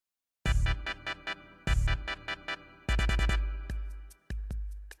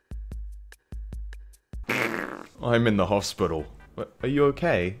I'm in the hospital. Are you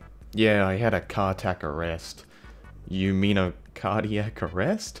okay? Yeah, I had a cardiac arrest. You mean a cardiac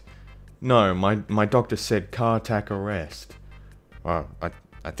arrest? No, my doctor said cardiac arrest. Oh,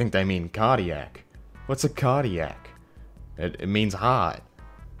 I think they mean cardiac. What's a cardiac? It means heart.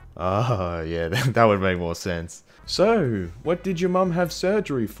 Oh, yeah, that would make more sense. So, what did your mum have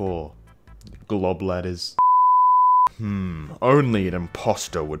surgery for? Gallbladders. Only an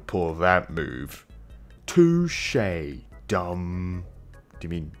imposter would pull that move. Touche, dumb. Do you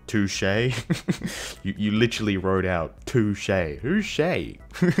mean touche? you literally wrote out touche. Who's Shay?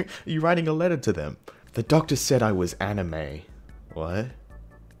 Are you writing a letter to them? The doctor said I was anime. What?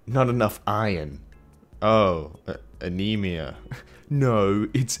 Not enough iron. Oh, anemia. No,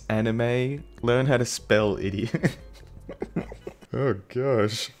 it's anime. Learn how to spell, idiot. Oh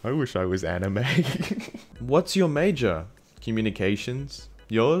gosh, I wish I was anime. What's your major? Communications?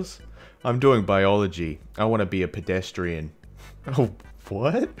 Yours? I'm doing biology. I want to be a pedestrian. Oh,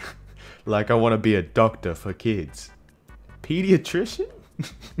 what? Like I want to be a doctor for kids. Pediatrician?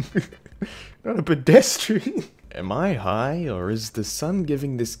 Not a pedestrian? Am I high, or is the sun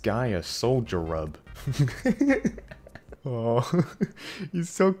giving this guy a soldier rub? Oh, he's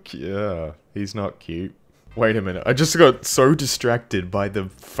so cute. Yeah, he's not cute. Wait a minute, I just got so distracted by the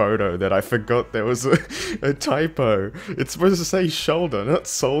photo that I forgot there was a typo. It's supposed to say shoulder, not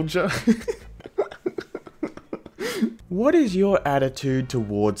soldier. What is your attitude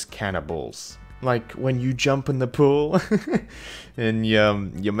towards cannibals? Like when you jump in the pool and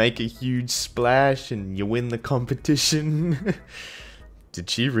you make a huge splash and you win the competition? Did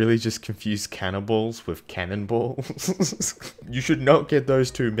she really just confuse cannibals with cannonballs? You should not get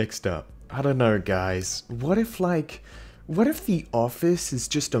those two mixed up. I don't know, guys. What if The Office is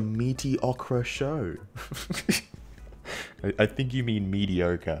just a mediocre show? I think you mean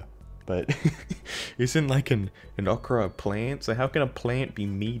mediocre, but isn't like an okra a plant? So how can a plant be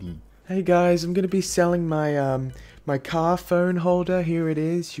meaty? Hey guys, I'm gonna be selling my my car phone holder. Here it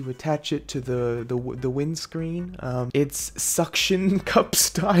is. You attach it to the windscreen. It's suction cup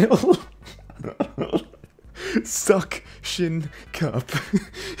style. Suction cup.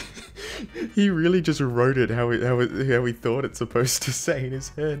 He really just wrote it how he thought it's supposed to say in his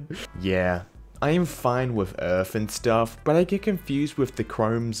head. Yeah, I am fine with Earth and stuff, but I get confused with the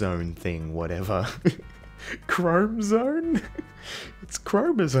chromosome thing, whatever. Chromosome? It's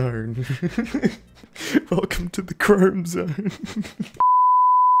chromosome. Welcome to the chromosome.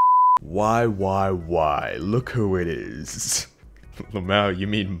 Why? Look who it is. Lamau, you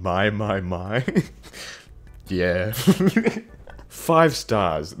mean my? Yeah. 5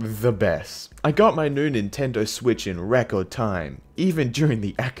 stars, the best. I got my new Nintendo Switch in record time, even during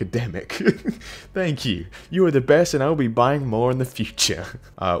the academic. Thank you. You are the best and I will be buying more in the future.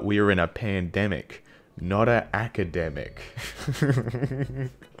 We are in a pandemic, not an academic.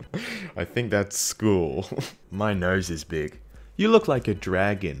 I think that's school. My nose is big. You look like a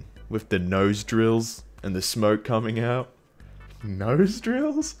dragon, with the nose drills and the smoke coming out. Nose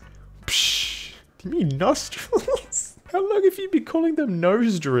drills? Psh, do you mean nostrils? How long have you been calling them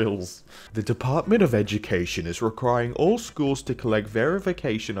nose drills? The Department of Education is requiring all schools to collect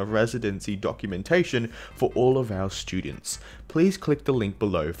verification of residency documentation for all of our students. Please click the link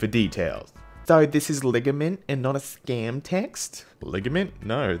below for details. So this is ligament and not a scam text? Ligament?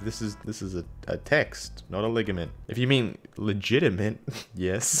 No, this is a text, not a ligament. If you mean legitimate,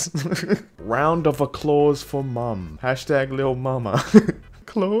 yes. Round of applause for mum. Hashtag lil mama.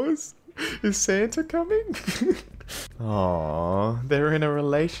 Claus? Is Santa coming? Aww, they're in a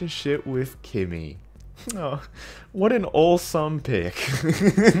relationship with Kimmy. Oh, what an awesome pic.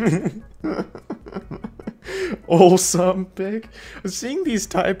 Awesome pic? Seeing these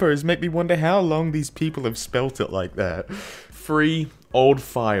typos make me wonder how long these people have spelt it like that. Free old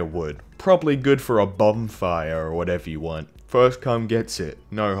firewood. Probably good for a bonfire or whatever you want. First come gets it,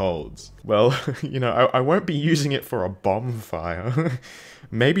 no holds. Well, you know, I won't be using it for a bonfire.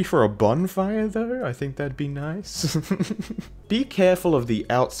 Maybe for a bonfire though? I think that'd be nice. Be careful of the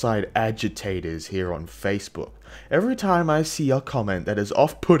outside agitators here on Facebook. Every time I see a comment that is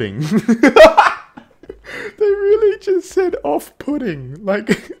off-putting, they really just said off-putting,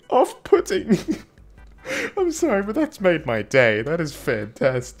 like off-putting. I'm sorry, but that's made my day. That is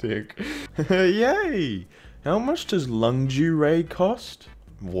fantastic. Yay! How much does lingerie cost?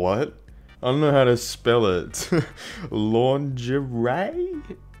 What? I don't know how to spell it. Lingerie?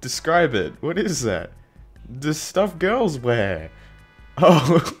 Describe it. What is that? The stuff girls wear.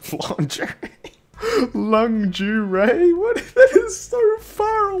 Oh, lingerie. Lung Ray? What? That is so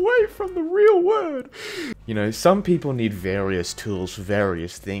far away from the real word. You know, some people need various tools for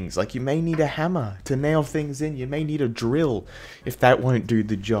various things. Like, you may need a hammer to nail things in. You may need a drill if that won't do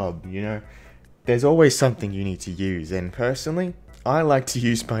the job, you know? There's always something you need to use. And personally, I like to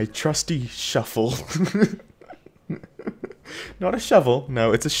use my trusty shuffle. Not a shovel.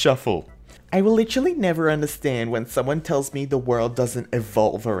 No, it's a shuffle. I will literally never understand when someone tells me the world doesn't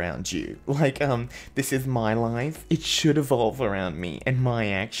evolve around you. Like, this is my life. It should evolve around me and my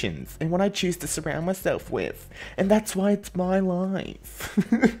actions and what I choose to surround myself with. And that's why it's my life.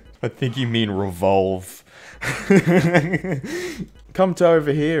 I think you mean revolve. Come to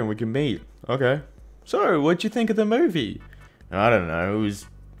over here and we can meet. Okay. So, what'd you think of the movie? I don't know. It was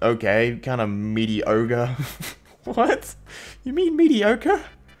okay. Kind of mediocre. What? You mean mediocre?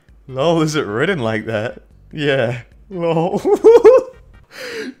 Lol, is it written like that? Yeah. Lol. Do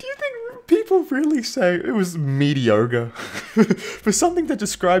you think people really say it was mediocre? For something that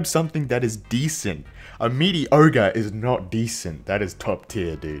describes something that is decent. A mediocre is not decent. That is top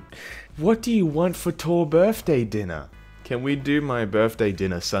tier, dude. What do you want for Tor birthday dinner? Can we do my birthday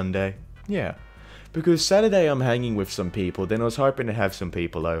dinner Sunday? Yeah. Because Saturday I'm hanging with some people, then I was hoping to have some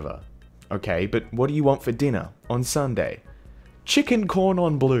people over. Okay, but what do you want for dinner on Sunday? Chicken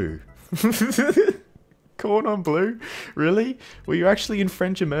cordon bleu. Cordon bleu? Really? Were you actually in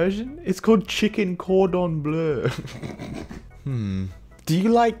French immersion? It's called chicken cordon bleu. Do you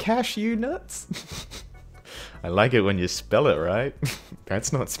like cashew nuts? I like it when you spell it right.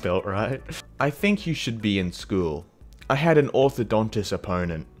 That's not spelt right. I think you should be in school. I had an orthodontist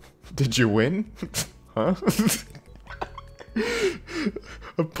opponent. Did you win? Huh?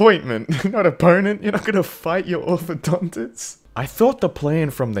 Appointment, not opponent. You're not gonna fight your orthodontist. I thought the plan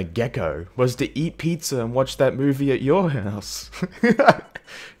from the get-go was to eat pizza and watch that movie at your house.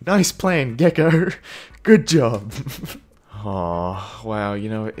 Nice plan, Gecko. Good job. Oh, wow, you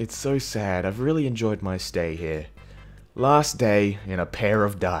know, it's so sad. I've really enjoyed my stay here. Last day in a pair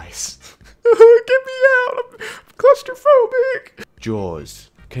of dice. Get me out! I'm claustrophobic! Jaws,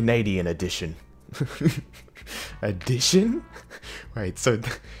 Canadian edition. Edition? Wait, so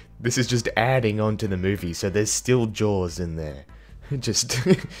this is just adding on to the movie, so there's still Jaws in there. Just,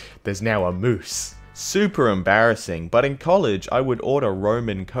 there's now a moose. Super embarrassing, but in college I would order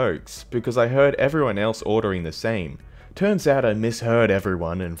Roman Cokes because I heard everyone else ordering the same. Turns out I misheard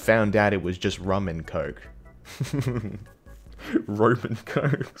everyone and found out it was just rum and coke. Roman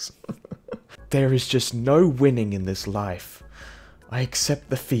Cokes. There is just no winning in this life. I accept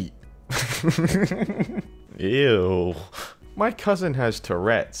defeat. Ew. My cousin has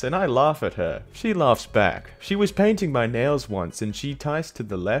Tourette's and I laugh at her. She laughs back. She was painting my nails once and she ties to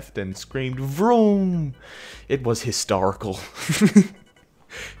the left and screamed vroom. It was historical.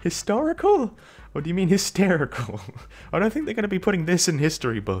 Historical? Or do you mean hysterical? I don't think they're going to be putting this in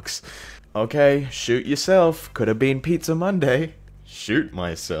history books. Okay, shoot yourself. Could have been Pizza Monday. Shoot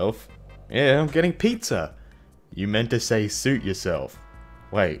myself? Yeah, I'm getting pizza. You meant to say suit yourself.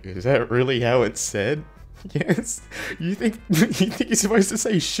 Wait, is that really how it's said? Yes? You think you're supposed to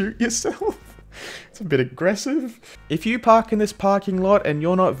say shoot yourself? It's a bit aggressive. If you park in this parking lot and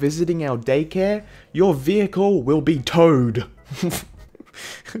you're not visiting our daycare, your vehicle will be towed.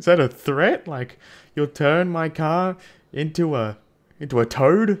 Is that a threat? Like, you'll turn my car into a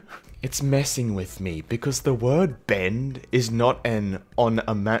toad? It's messing with me because the word bend is not an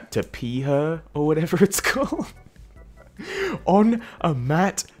onomatopoeia or whatever it's called.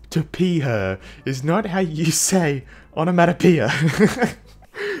 Onomatopoeia is not how you say onomatopoeia.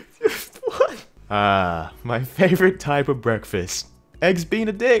 What? Ah, my favorite type of breakfast. Eggs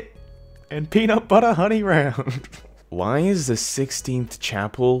Benedict and peanut butter honey round. Why is the 16th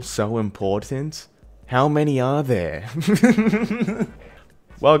chapel so important? How many are there?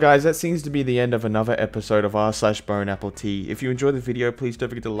 Well guys, that seems to be the end of another episode of r/boneappletea. If you enjoyed the video, please don't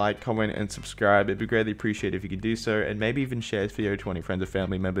forget to like, comment, and subscribe. It'd be greatly appreciated if you could do so, and maybe even share this video to 20 friends or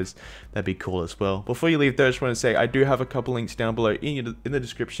family members. That'd be cool as well. Before you leave though, I just want to say I do have a couple links down below in the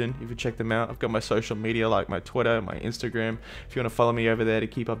description. If you check them out, I've got my social media like my Twitter, my Instagram. If you want to follow me over there to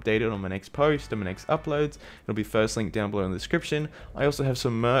keep updated on my next post and my next uploads, it'll be first link down below in the description. I also have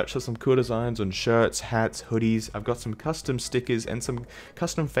some merch, so some cool designs on shirts, hats, hoodies. I've got some custom stickers and some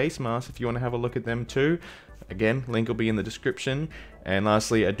custom face masks if you want to have a look at them too. Again, link will be in the description. And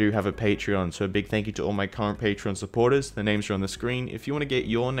lastly, I do have a Patreon, so a big thank you to all my current Patreon supporters. The names are on the screen. If you want to get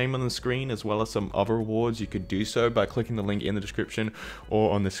your name on the screen as well as some other awards, you could do so by clicking the link in the description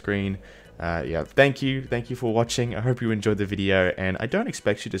or on the screen. Yeah, thank you for watching. I hope you enjoyed the video, and I don't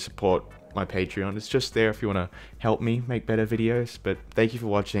expect you to support my Patreon. It's just there if you want to help me make better videos. But thank you for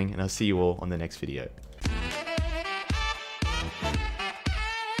watching, and I'll see you all on the next video.